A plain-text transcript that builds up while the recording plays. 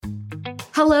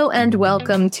Hello and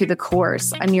welcome to the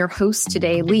course. I'm your host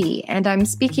today, Lee, and I'm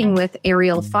speaking with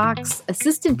Ariel Fox,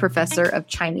 Assistant Professor of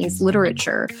Chinese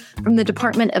Literature from the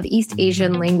Department of East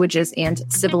Asian Languages and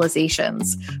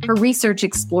Civilizations. Her research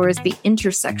explores the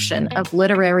intersection of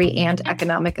literary and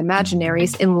economic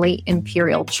imaginaries in late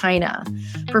imperial China.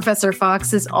 Professor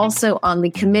Fox is also on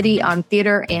the Committee on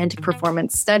Theater and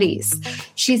Performance Studies.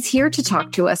 She's here to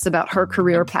talk to us about her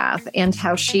career path and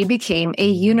how she became a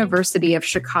University of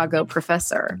Chicago professor.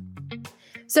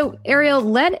 So, Ariel,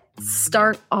 let's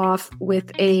start off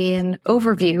with an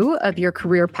overview of your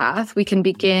career path. We can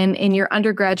begin in your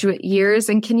undergraduate years,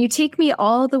 and can you take me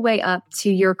all the way up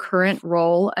to your current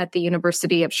role at the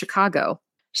University of Chicago?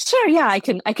 Sure, yeah, I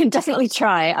can definitely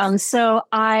try. So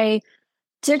I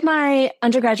did my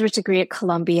undergraduate degree at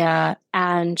Columbia,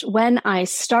 and when I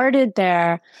started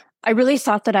there, I really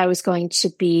thought that I was going to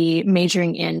be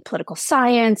majoring in political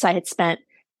science. I had spent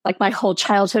my whole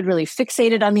childhood really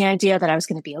fixated on the idea that I was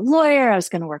going to be a lawyer. I was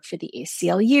going to work for the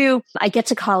ACLU. I get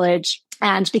to college,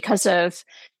 and because of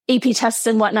AP tests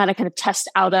and whatnot, I kind of test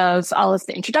out of all of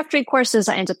the introductory courses.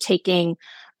 I end up taking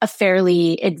a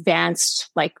fairly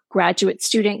advanced, graduate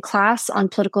student class on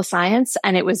political science.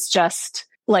 And it was just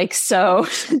so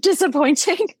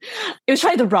disappointing. It was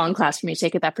probably the wrong class for me to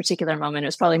take at that particular moment. It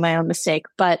was probably my own mistake.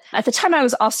 But at the time I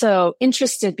was also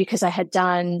interested because I had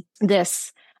done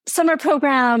this summer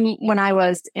program when I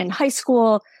was in high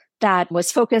school that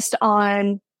was focused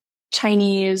on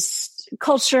Chinese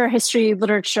culture, history,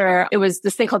 literature. It was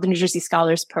this thing called the New Jersey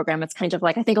Scholars Program. It's kind of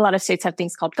I think a lot of states have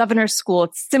things called governor's school.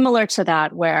 It's similar to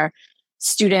that, where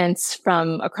students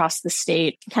from across the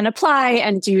state can apply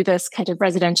and do this kind of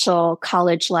residential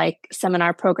college-like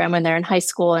seminar program when they're in high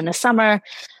school in the summer.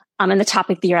 And the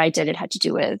topic the year I did, it had to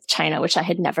do with China, which I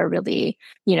had never really,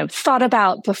 thought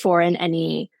about before in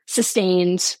any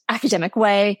sustained academic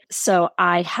way. So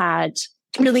I had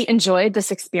really enjoyed this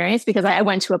experience because I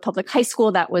went to a public high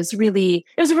school that was it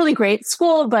was a really great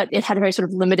school, but it had a very sort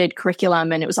of limited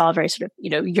curriculum, and it was all very sort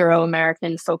of,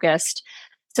 Euro-American focused.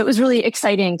 So it was really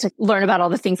exciting to learn about all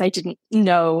the things I didn't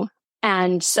know.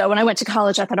 And so when I went to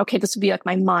college, I thought, okay, this would be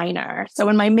my minor. So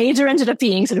when my major ended up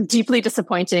being sort of deeply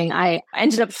disappointing, I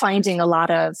ended up finding a lot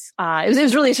of, it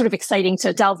was really sort of exciting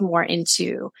to delve more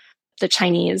into the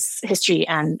Chinese history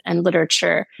and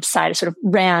literature side. I sort of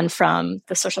ran from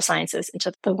the social sciences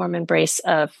into the warm embrace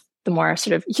of the more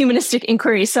sort of humanistic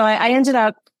inquiry. So I ended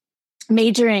up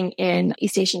majoring in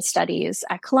East Asian studies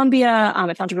at Columbia.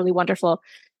 I found a really wonderful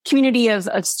community of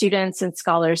students and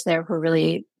scholars there who were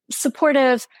really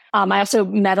supportive. I also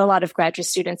met a lot of graduate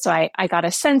students. So I got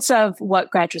a sense of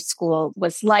what graduate school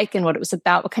was like and what it was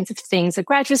about, what kinds of things a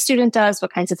graduate student does,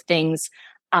 what kinds of things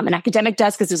an academic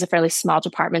does, because it was a fairly small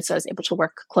department. So I was able to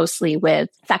work closely with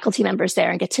faculty members there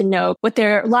and get to know what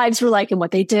their lives were like and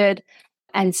what they did.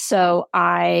 And so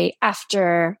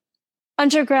after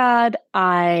undergrad,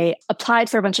 I applied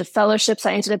for a bunch of fellowships.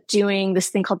 I ended up doing this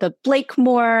thing called the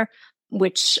Blakemore,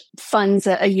 which funds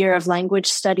a year of language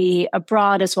study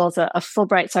abroad, as well as a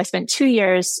Fulbright. So I spent 2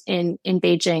 years in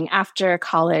Beijing after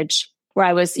college, where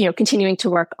I was, continuing to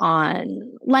work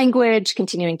on language,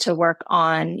 continuing to work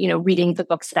on, reading the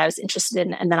books that I was interested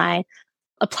in. And then I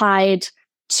applied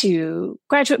to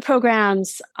graduate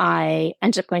programs. I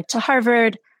ended up going to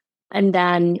Harvard. And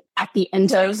then at the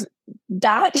end of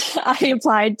that, I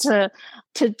applied to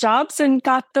jobs and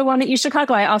got the one at U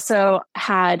Chicago. I also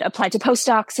had applied to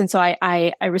postdocs. And so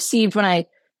I received, when I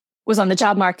was on the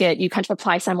job market, you kind of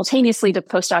apply simultaneously to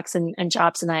postdocs and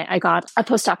jobs. And I got a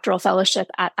postdoctoral fellowship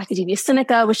at Academia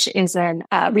Sinica, which is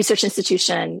a research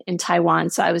institution in Taiwan.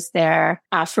 So I was there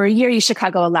for a year. U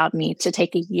Chicago allowed me to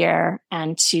take a year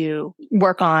and to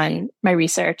work on my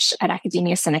research at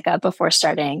Academia Sinica before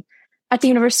starting at the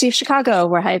University of Chicago,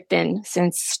 where I've been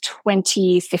since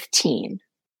 2015,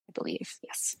 I believe.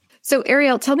 Yes. So,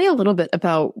 Ariel, tell me a little bit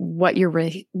about what your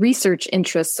research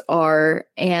interests are.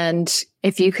 And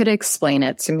if you could explain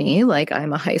it to me, like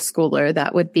I'm a high schooler,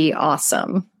 that would be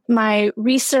awesome. My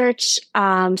research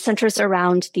centers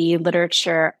around the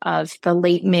literature of the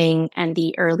late Ming and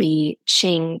the early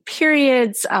Qing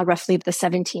periods, roughly the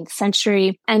 17th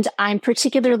century. And I'm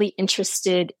particularly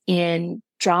interested in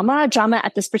drama. Drama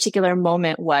at this particular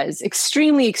moment was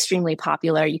extremely, extremely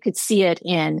popular. You could see it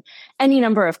in any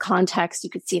number of contexts. You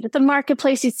could see it at the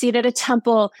marketplace. You'd see it at a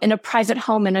temple, in a private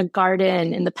home, in a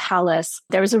garden, in the palace.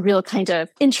 There was a real kind of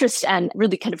interest and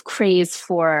really kind of craze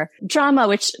for drama,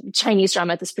 which Chinese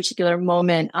drama at this particular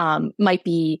moment might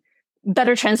be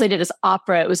better translated as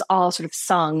opera. It was all sort of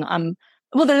sung.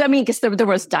 I guess there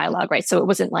was dialogue, right? So it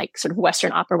wasn't like sort of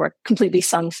Western opera where completely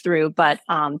sung through, but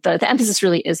the emphasis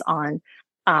really is on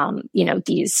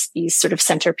these sort of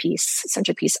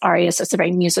centerpiece arias. So it's a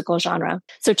very musical genre.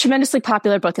 So tremendously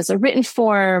popular, both as a written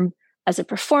form, as a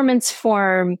performance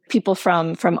form. People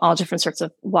from all different sorts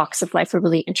of walks of life were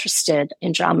really interested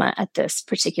in drama at this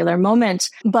particular moment.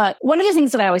 But one of the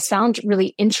things that I always found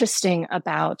really interesting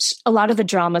about a lot of the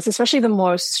dramas, especially the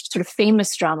most sort of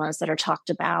famous dramas that are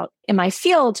talked about in my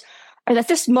field, are that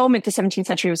this moment, the 17th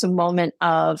century, was a moment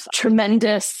of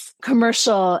tremendous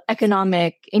commercial,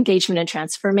 economic engagement and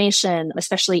transformation,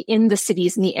 especially in the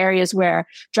cities and the areas where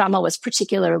drama was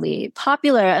particularly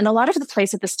popular. And a lot of the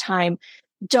plays at this time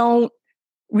don't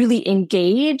really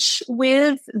engage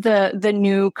with the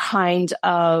new kind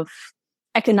of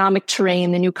economic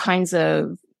terrain, the new kinds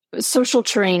of social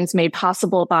terrains made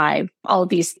possible by all of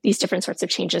these different sorts of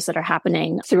changes that are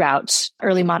happening throughout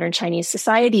early modern Chinese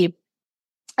society.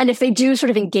 And if they do sort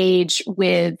of engage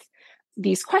with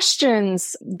these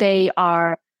questions, they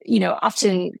are,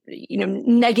 often,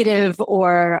 negative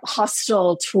or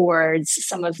hostile towards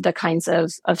some of the kinds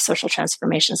of social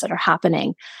transformations that are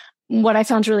happening. What I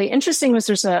found really interesting was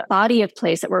there's a body of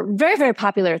plays that were very, very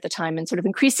popular at the time and sort of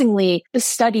increasingly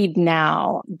studied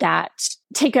now that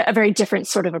take a very different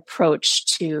sort of approach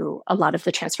to a lot of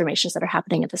the transformations that are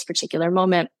happening at this particular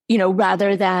moment,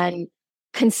 rather than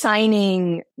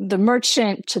consigning the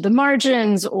merchant to the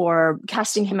margins or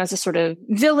casting him as a sort of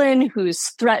villain who's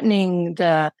threatening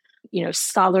the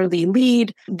scholarly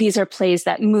lead. These are plays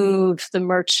that move the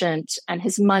merchant and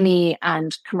his money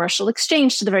and commercial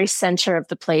exchange to the very center of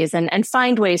the plays and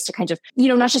find ways to kind of,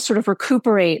 not just sort of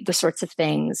recuperate the sorts of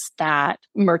things that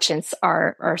merchants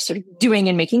are sort of doing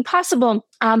and making possible,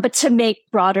 but to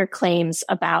make broader claims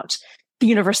about the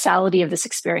universality of this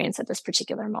experience at this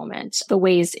particular moment, the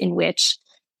ways in which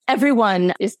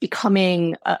everyone is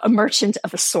becoming a merchant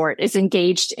of a sort, is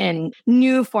engaged in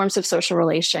new forms of social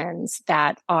relations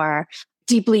that are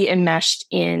deeply enmeshed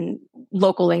in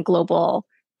local and global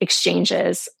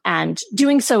exchanges, and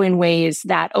doing so in ways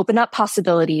that open up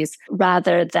possibilities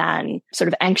rather than sort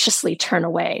of anxiously turn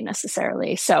away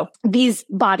necessarily. So these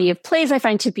body of plays I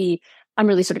find to be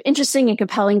really sort of interesting and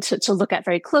compelling to look at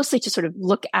very closely, to sort of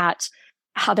look at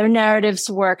how their narratives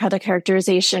work, how their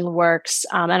characterization works,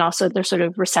 and also their sort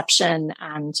of reception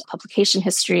and publication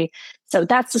history. So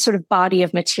that's the sort of body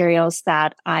of materials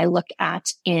that I look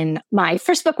at in my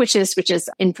first book, which is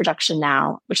in production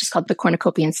now, which is called The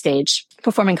Cornucopian Stage: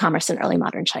 Performing Commerce in Early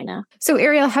Modern China. So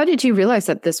Ariel, how did you realize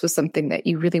that this was something that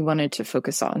you really wanted to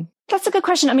focus on? That's a good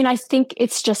question. I mean, I think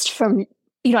it's just from,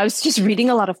 I was just reading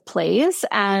a lot of plays,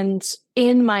 and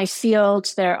in my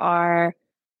field, there are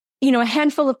a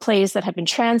handful of plays that have been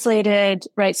translated,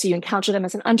 right? So you encounter them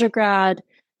as an undergrad.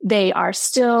 They are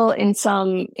still in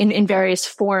various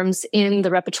forms in the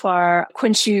repertoire,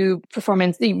 Qunshu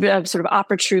performance, the sort of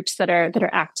opera troupes that are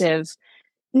active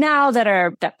now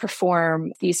that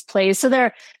perform these plays. So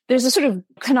there's a sort of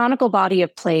canonical body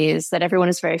of plays that everyone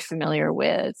is very familiar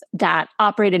with that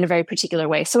operate in a very particular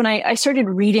way. So when I started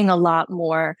reading a lot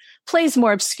more plays,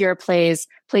 more obscure plays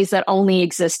that only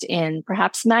exist in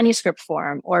perhaps manuscript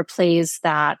form, or plays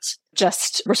that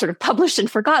just were sort of published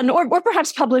and forgotten, or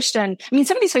perhaps published, and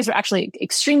some of these plays were actually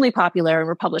extremely popular and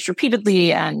were published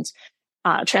repeatedly and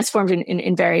transformed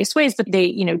in various ways, but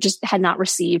they, just had not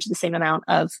received the same amount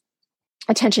of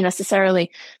attention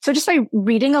necessarily. So just by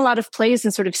reading a lot of plays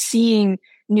and sort of seeing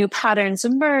new patterns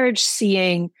emerge,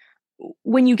 seeing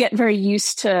when you get very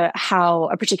used to how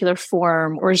a particular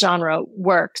form or genre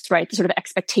works, right? The sort of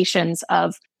expectations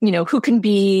of, who can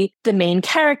be the main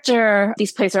character.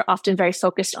 These plays are often very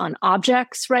focused on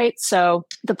objects, right? So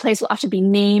the plays will often be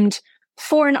named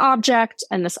for an object,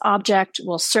 and this object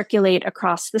will circulate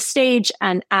across the stage.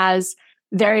 And as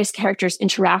various characters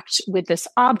interact with this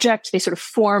object, they sort of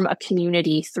form a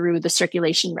community through the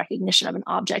circulation recognition of an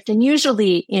object. And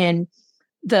usually in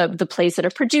the plays that are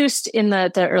produced in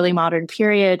the early modern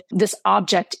period, this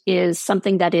object is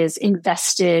something that is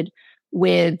invested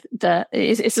with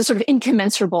it's a sort of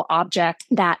incommensurable object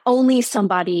that only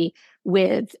somebody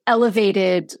with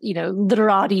elevated,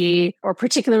 literati or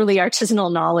particularly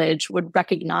artisanal knowledge would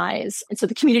recognize. And so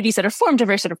the communities that are formed are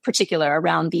very sort of particular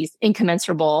around these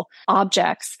incommensurable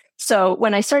objects. So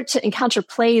when I start to encounter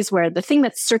plays where the thing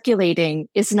that's circulating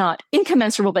is not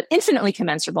incommensurable, but infinitely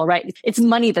commensurable, right? It's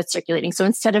money that's circulating. So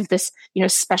instead of this,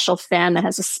 special fan that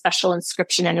has a special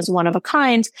inscription and is one of a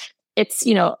kind, it's,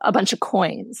 a bunch of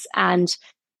coins. And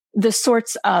the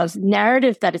sorts of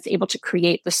narrative that it's able to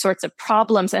create, the sorts of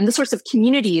problems and the sorts of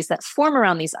communities that form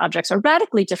around these objects are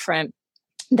radically different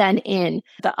than in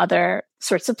the other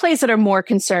sorts of plays that are more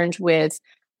concerned with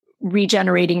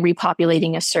regenerating,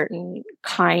 repopulating a certain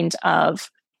kind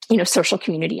of, social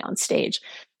community on stage.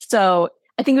 So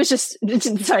I think it was just,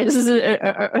 sorry, this is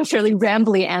a fairly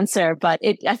rambly answer, but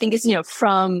I think it's,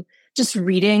 from just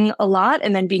reading a lot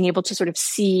and then being able to sort of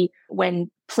see when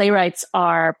playwrights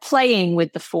are playing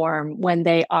with the form, when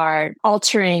they are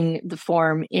altering the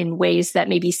form in ways that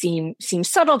maybe seem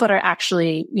subtle, but are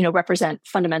actually, represent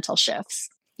fundamental shifts.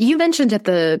 You mentioned at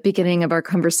the beginning of our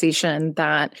conversation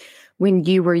that when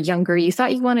you were younger, you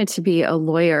thought you wanted to be a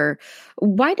lawyer.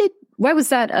 Why was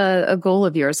that a goal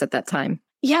of yours at that time?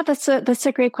 Yeah, that's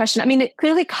a great question. I mean, it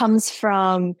clearly comes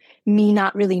from me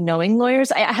not really knowing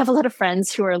lawyers. I have a lot of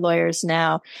friends who are lawyers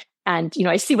now, and,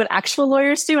 I see what actual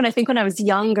lawyers do. And I think when I was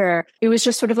younger, it was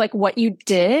just sort of like what you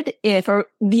did or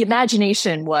the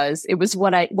imagination was, it was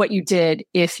what you did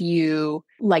if you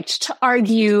liked to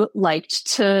argue, liked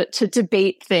to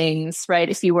debate things, right?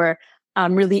 If you were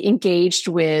really engaged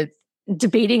with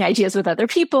debating ideas with other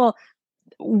people,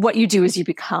 what you do is you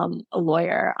become a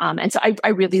lawyer. And so I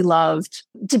really loved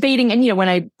debating.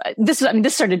 And, this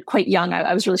started quite young.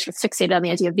 I was really sort of fixated on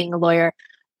the idea of being a lawyer.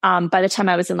 By the time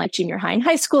I was in like junior high and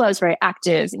high school, I was very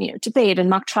active in, debate and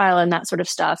mock trial and that sort of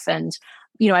stuff. And,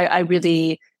 I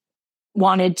really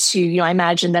wanted to, I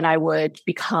imagined that I would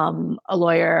become a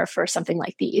lawyer for something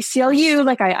like the ACLU.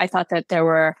 Like I thought that there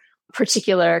were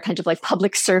particular kind of like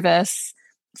public service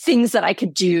things that I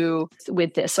could do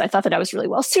with this. So I thought that I was really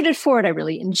well suited for it. I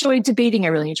really enjoyed debating. I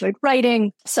really enjoyed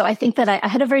writing. So I think that I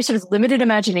had a very sort of limited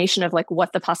imagination of like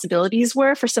what the possibilities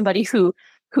were for somebody who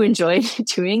enjoyed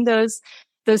doing those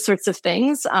sorts of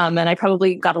things. And I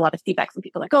probably got a lot of feedback from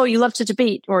people like, oh, you love to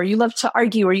debate, or you love to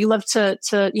argue, or you love to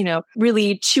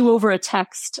really chew over a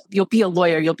text. You'll be a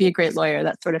lawyer. You'll be a great lawyer,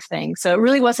 that sort of thing. So it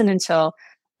really wasn't until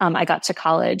I got to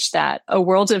college that a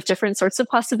world of different sorts of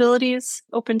possibilities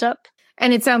opened up.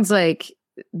 And it sounds like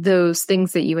those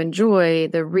things that you enjoy,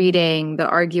 the reading, the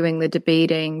arguing, the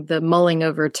debating, the mulling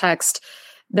over text,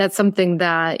 that's something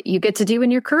that you get to do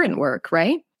in your current work,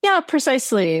 right? Yeah,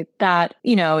 precisely. That,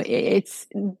 it's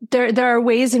there are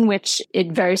ways in which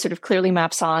it very sort of clearly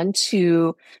maps on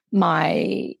to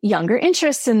my younger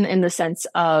interests in the sense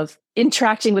of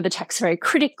interacting with the text very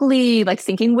critically, like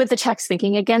thinking with the text,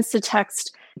 thinking against the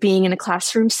text, being in a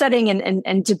classroom setting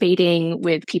and debating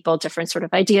with people different sort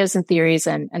of ideas and theories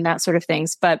and that sort of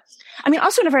things. But I mean,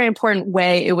 also in a very important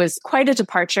way, it was quite a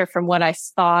departure from what I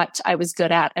thought I was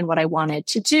good at and what I wanted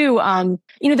to do.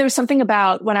 There was something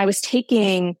about when I was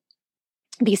taking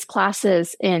these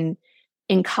classes in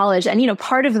college, and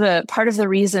part of the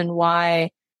reason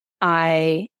why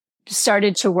I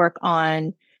started to work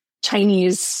on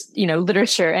Chinese,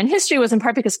 literature and history was in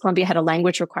part because Columbia had a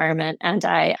language requirement. And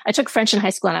I took French in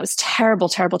high school and I was terrible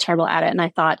at it. And I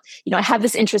thought, I had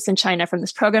this interest in China from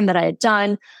this program that I had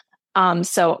done.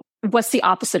 So what's the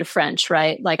opposite of French,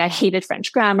 right? Like I hated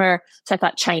French grammar. So I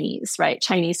thought Chinese, right?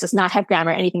 Chinese does not have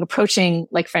grammar, anything approaching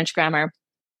like French grammar.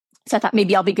 So I thought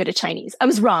maybe I'll be good at Chinese. I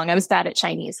was wrong. I was bad at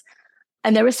Chinese.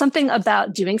 And there was something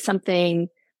about doing something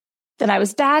that I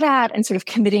was bad at and sort of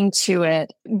committing to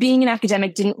it. Being an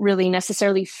academic didn't really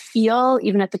necessarily feel,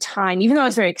 even at the time, even though I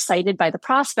was very excited by the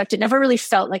prospect, it never really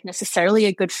felt like necessarily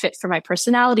a good fit for my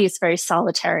personality. It's very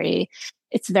solitary.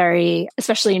 It's very,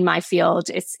 especially in my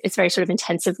field, it's very sort of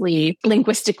intensively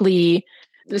linguistically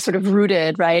sort of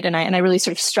rooted, right? And I really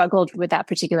sort of struggled with that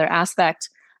particular aspect.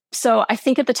 So I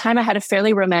think at the time I had a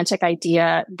fairly romantic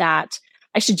idea that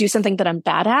I should do something that I'm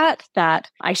bad at,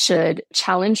 that I should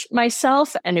challenge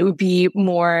myself, and it would be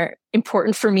more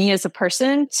important for me as a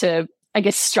person to, I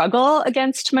guess, struggle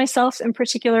against myself in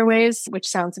particular ways, which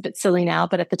sounds a bit silly now,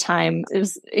 but at the time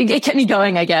it kept me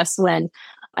going, I guess, when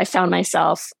I found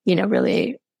myself,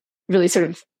 really, really sort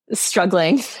of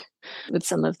struggling with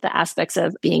some of the aspects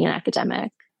of being an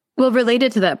academic. Well,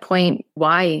 related to that point,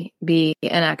 why be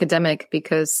an academic?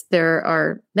 Because there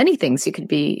are many things you could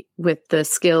be with the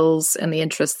skills and the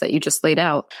interests that you just laid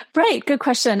out. Right. Good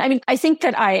question. I mean, I think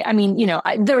that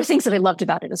there were things that I loved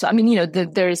about it as well. I mean,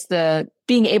 there's the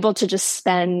being able to just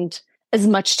spend as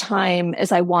much time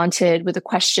as I wanted with a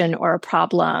question or a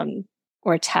problem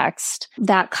or a text,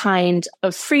 that kind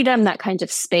of freedom, that kind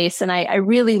of space. And I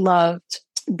really loved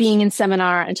being in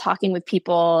seminar and talking with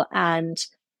people and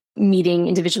meeting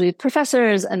individually with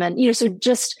professors. And then, so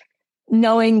just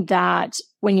knowing that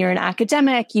when you're an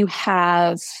academic, you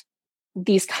have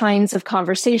these kinds of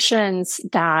conversations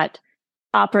that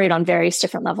operate on various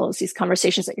different levels, these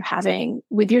conversations that you're having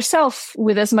with yourself,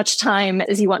 with as much time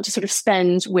as you want to sort of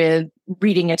spend with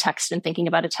reading a text and thinking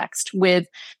about a text, with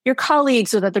your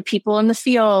colleagues, with other people in the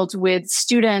field, with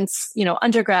students,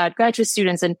 undergrad, graduate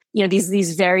students, and,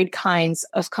 these varied kinds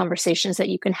of conversations that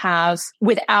you can have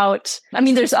without,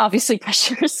 there's obviously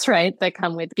pressures, right, that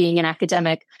come with being an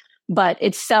academic, but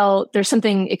there's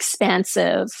something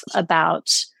expansive about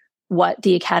what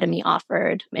the academy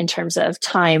offered in terms of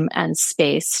time and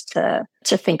space to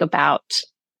think about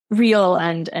real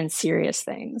and serious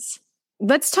things.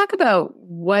 Let's talk about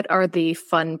what are the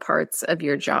fun parts of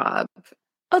your job.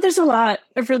 Oh, there's a lot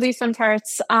of really fun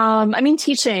parts.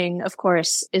 Teaching, of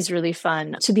course, is really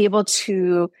fun. To be able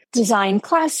to design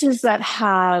classes that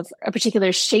have a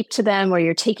particular shape to them, where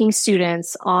you're taking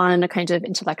students on a kind of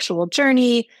intellectual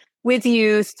journey with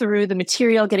you through the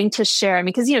material, getting to share.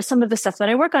 Because, some of the stuff that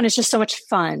I work on is just so much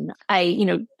fun.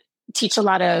 I, teach a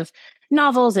lot of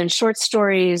novels and short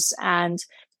stories, and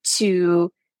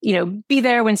to be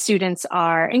there when students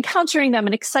are encountering them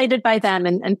and excited by them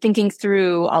and thinking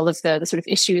through all of the sort of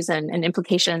issues and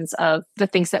implications of the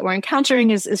things that we're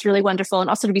encountering is really wonderful. And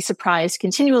also to be surprised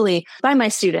continually by my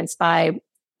students, by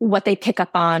what they pick up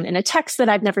on in a text that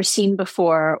I've never seen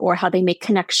before, or how they make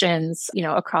connections,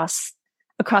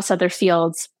 across other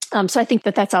fields. So I think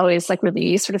that that's always like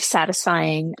really sort of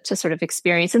satisfying to sort of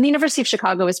experience. And the University of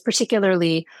Chicago is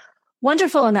particularly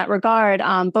wonderful in that regard,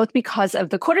 both because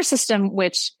of the quarter system,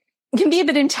 which can be a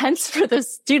bit intense for the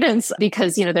students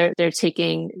because, they're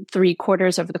taking 3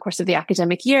 quarters over the course of the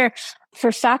academic year.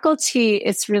 For faculty,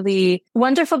 it's really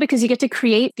wonderful because you get to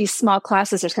create these small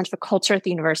classes. There's kind of a culture at the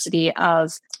university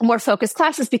of more focused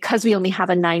classes because we only have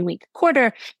a 9-week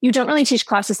quarter. You don't really teach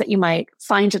classes that you might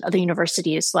find at other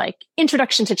universities, like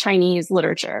Introduction to Chinese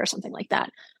Literature or something like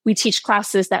that. We teach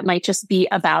classes that might just be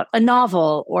about a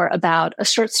novel or about a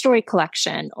short story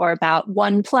collection or about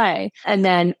one play. And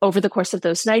then over the course of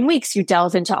those 9 weeks, you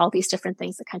delve into all these different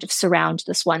things that kind of surround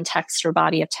this one text or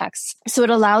body of text. So it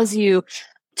allows you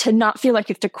to not feel like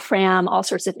you have to cram all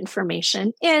sorts of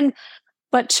information in,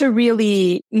 but to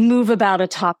really move about a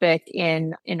topic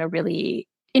in a really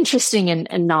interesting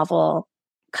and novel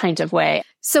kind of way.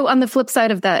 So on the flip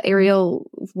side of that,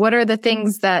 Ariel, what are the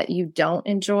things that you don't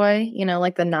enjoy,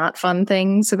 like the not fun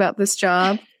things about this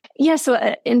job? Yeah. So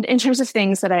in terms of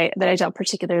things that I don't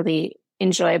particularly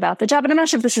enjoy about the job, and I'm not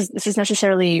sure if this is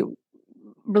necessarily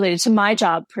related to my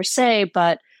job per se,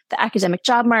 but the academic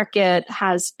job market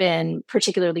has been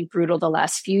particularly brutal the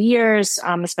last few years,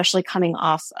 especially coming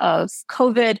off of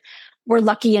COVID. We're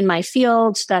lucky in my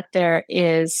field that there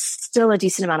is still a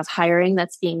decent amount of hiring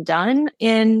that's being done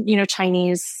in,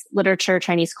 Chinese literature,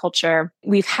 Chinese culture.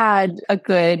 We've done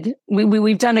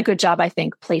a good job, I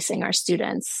think, placing our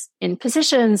students in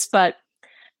positions, but,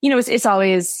 it's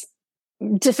always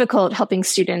difficult helping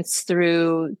students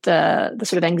through the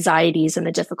sort of anxieties and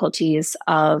the difficulties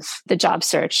of the job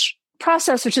search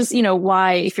process, which is,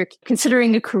 why if you're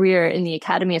considering a career in the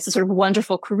academy, it's a sort of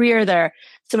wonderful career. There are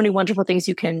so many wonderful things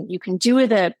you can do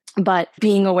with it, but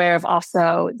being aware of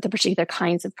also the particular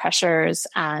kinds of pressures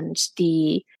and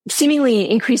the seemingly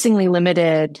increasingly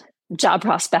limited job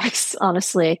prospects,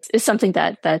 honestly, is something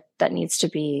that needs to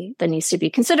be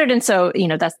considered. And so,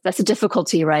 that's a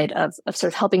difficulty, right, of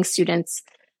sort of helping students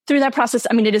through that process.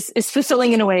 I mean, it is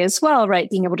fulfilling in a way as well, right?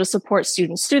 Being able to support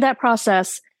students through that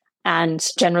process and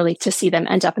generally to see them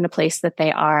end up in a place that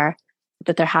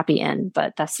they're happy in.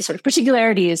 But that's the sort of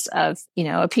particularities of,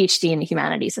 a PhD in the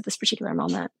humanities at this particular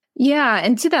moment. Yeah.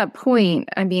 And to that point,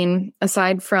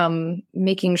 aside from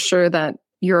making sure that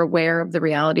you're aware of the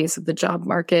realities of the job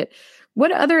market,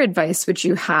 what other advice would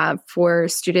you have for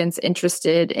students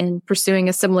interested in pursuing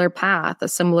a similar path, a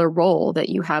similar role that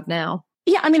you have now?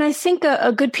 Yeah, I think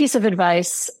a good piece of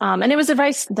advice, and it was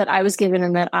advice that I was given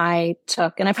and that I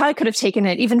took, and I probably could have taken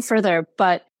it even further,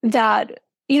 but that,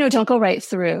 don't go right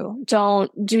through.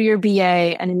 Don't do your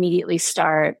BA and immediately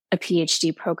start a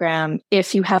PhD program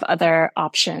if you have other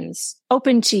options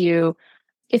open to you.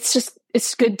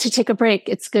 It's good to take a break.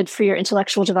 It's good for your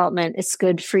intellectual development. It's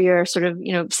good for your sort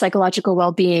of, psychological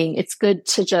well-being. It's good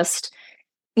to just,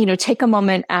 take a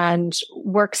moment and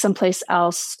work someplace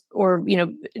else or,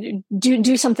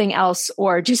 do something else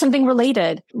or do something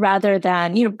related rather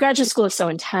than, graduate school is so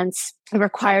intense. It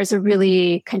requires a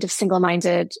really kind of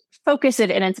single-minded focus.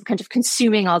 It ends up kind of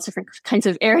consuming all different kinds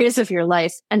of areas of your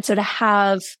life. And so to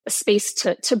have a space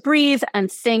to breathe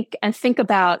and think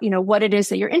about, what it is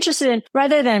that you're interested in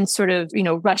rather than sort of,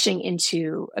 rushing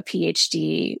into a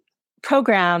PhD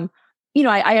program.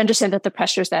 I understand that the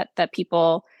pressures that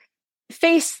people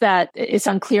face, that it's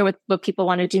unclear what people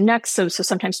want to do next. So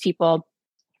sometimes people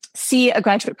see a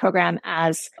graduate program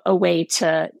as a way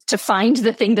to find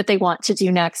the thing that they want to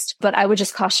do next. But I would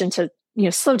just caution to,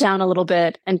 slow down a little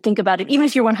bit and think about it. Even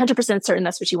if you're 100% certain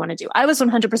that's what you want to do. I was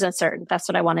 100% certain that's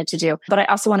what I wanted to do. But I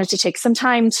also wanted to take some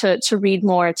time to read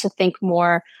more, to think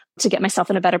more, to get myself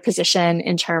in a better position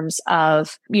in terms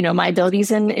of, my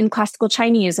abilities in classical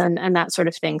Chinese and that sort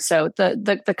of thing. So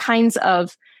the kinds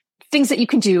of things that you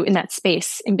can do in that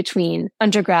space in between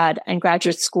undergrad and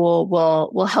graduate school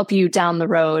will help you down the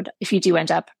road if you do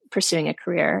end up pursuing a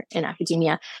career in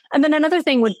academia. And then another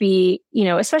thing would be,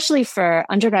 especially for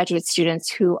undergraduate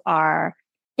students who are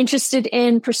interested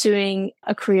in pursuing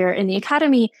a career in the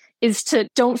academy, is to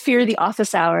don't fear the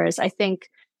office hours. I think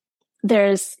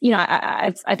there's,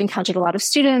 I've encountered a lot of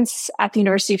students at the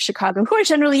University of Chicago who are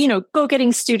generally,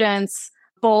 go-getting students,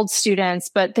 bold students,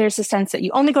 but there's a sense that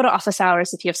you only go to office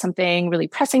hours if you have something really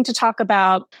pressing to talk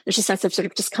about. There's a sense of sort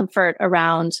of discomfort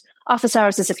around office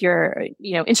hours as if you're,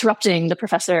 interrupting the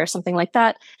professor or something like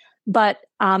that. But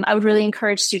I would really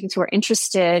encourage students who are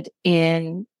interested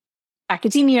in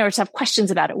academia or to have questions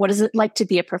about it. What is it like to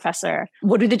be a professor?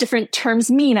 What do the different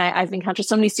terms mean? I've encountered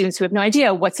so many students who have no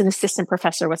idea what's an assistant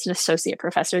professor, what's an associate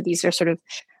professor. These are sort of,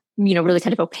 really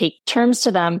kind of opaque terms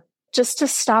to them. Just to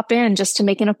stop in, just to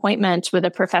make an appointment with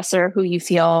a professor who you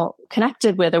feel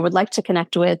connected with or would like to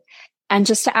connect with, and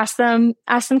just to ask them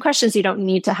questions. You don't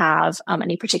need to have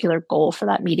any particular goal for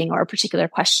that meeting or a particular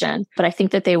question, but I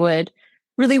think that they would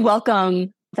really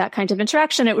welcome that kind of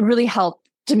interaction. It would really help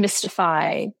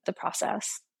demystify the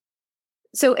process.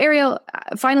 So Ariel,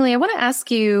 finally, I want to ask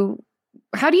you,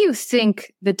 how do you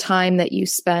think the time that you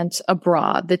spent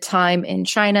abroad, the time in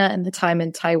China and the time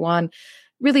in Taiwan,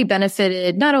 really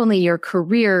benefited not only your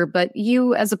career, but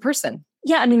you as a person?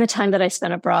 Yeah, the time that I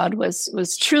spent abroad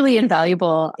was truly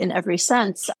invaluable in every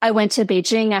sense. I went to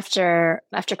Beijing after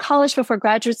college before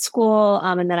graduate school,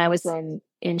 and then I was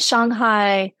in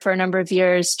Shanghai for a number of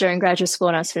years during graduate school,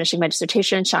 and I was finishing my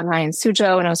dissertation in Shanghai and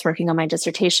Suzhou, and I was working on my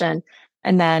dissertation.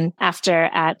 And then after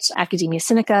at Academia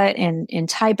Sinica in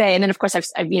Taipei, and then of course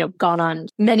I've gone on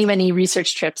many, many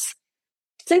research trips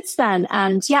since then.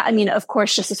 And yeah, of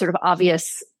course, just a sort of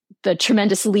obvious, the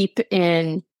tremendous leap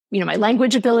in, my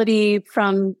language ability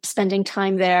from spending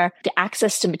time there, the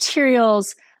access to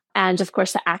materials, and of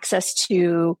course, the access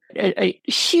to a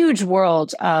huge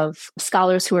world of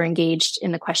scholars who are engaged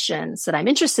in the questions that I'm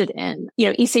interested in.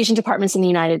 East Asian departments in the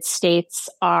United States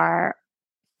are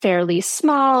fairly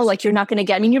small. Like you're not going to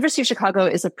get, University of Chicago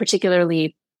is a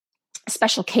particularly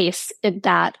special case in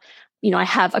that, I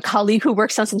have a colleague who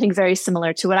works on something very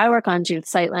similar to what I work on, Judith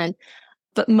Zeitlin,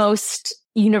 but most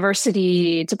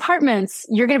university departments,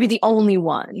 you're going to be the only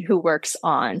one who works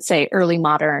on, say, early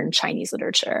modern Chinese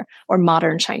literature or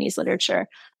modern Chinese literature.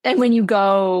 And when you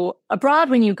go abroad,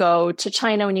 when you go to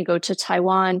China, when you go to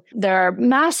Taiwan, there are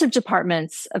massive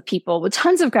departments of people with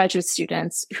tons of graduate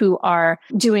students who are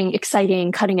doing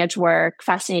exciting, cutting edge work,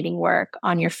 fascinating work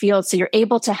on your field. So you're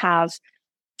able to have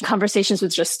conversations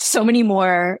with just so many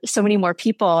more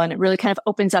people. And it really kind of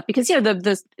opens up because,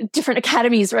 the different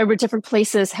academies, right, where different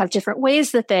places have different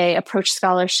ways that they approach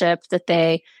scholarship, that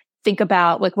they think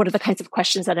about, like, what are the kinds of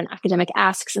questions that an academic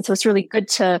asks. And so it's really good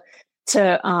to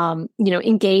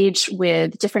engage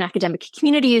with different academic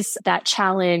communities that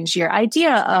challenge your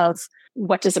idea of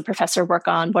what does a professor work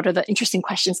on? What are the interesting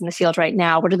questions in the field right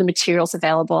now? What are the materials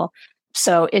available?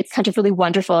 So it's kind of really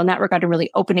wonderful in that regard and really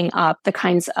opening up the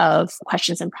kinds of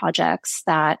questions and projects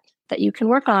that you can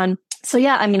work on. So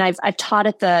yeah, I've taught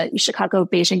at the Chicago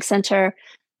Beijing Center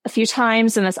a few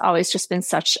times, and that's always just been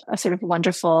such a sort of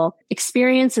wonderful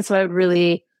experience. And so I would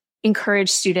really encourage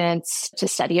students to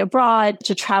study abroad,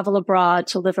 to travel abroad,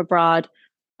 to live abroad,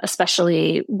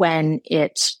 especially when they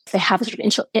have a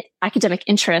sort of academic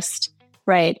interest,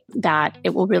 right? That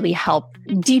it will really help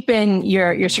deepen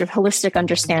your sort of holistic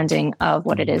understanding of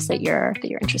what it is that you're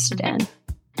interested in.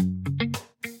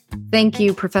 Thank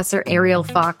you, Professor Ariel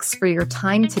Fox, for your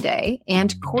time today.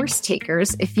 And course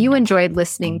takers, if you enjoyed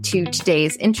listening to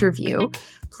today's interview,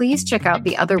 please check out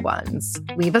the other ones.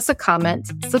 Leave us a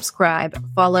comment, subscribe,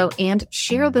 follow, and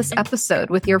share this episode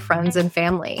with your friends and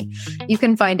family. You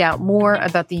can find out more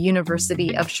about the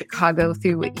University of Chicago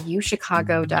through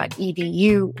uchicago.edu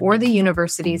or the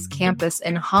university's campus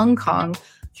in Hong Kong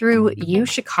through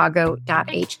uchicago.hk.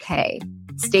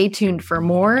 Stay tuned for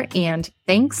more, and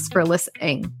thanks for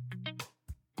listening.